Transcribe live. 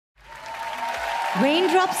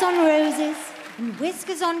Raindrops on roses and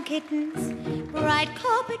whiskers on kittens, bright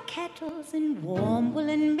copper kettles and warm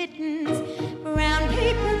woolen mittens, brown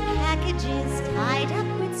paper packages tied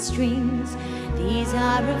up with strings. These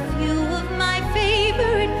are a few of my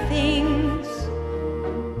favorite things.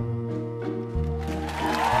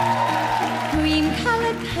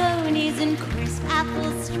 Cream-colored ponies and crisp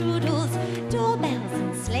apple strudels, doorbells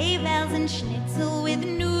and sleigh bells and schnitzel with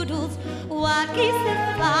noodles, wild geese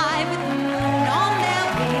that fly with the moon on their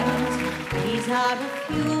wings. These are a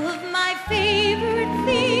few of my favorite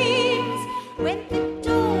things. When the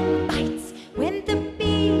dawn bites, when the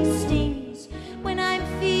bee stings, when I'm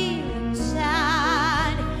feeling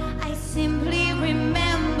sad, I simply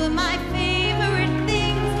remember my favorite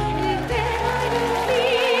things, and then I don't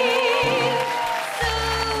feel so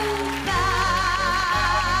bad.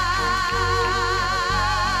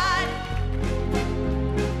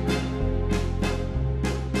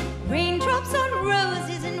 Raindrops on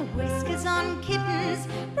roses and whiskers on kittens,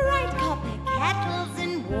 bright copper kettles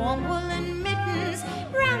and warm woolen mittens,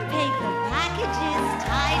 brown paper packages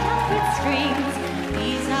tied up with strings.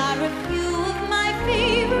 These are a few of my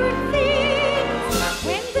favorite things.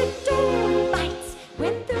 When the dawn bites,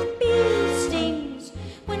 when the bee stings,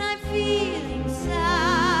 when I'm feeling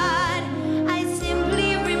sad, I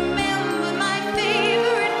simply remember my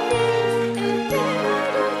favorite things, and then I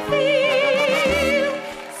don't feel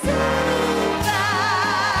so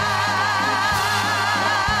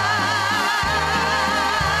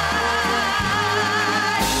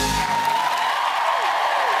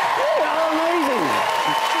You are amazing.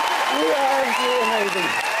 You are absolutely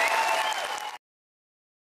amazing.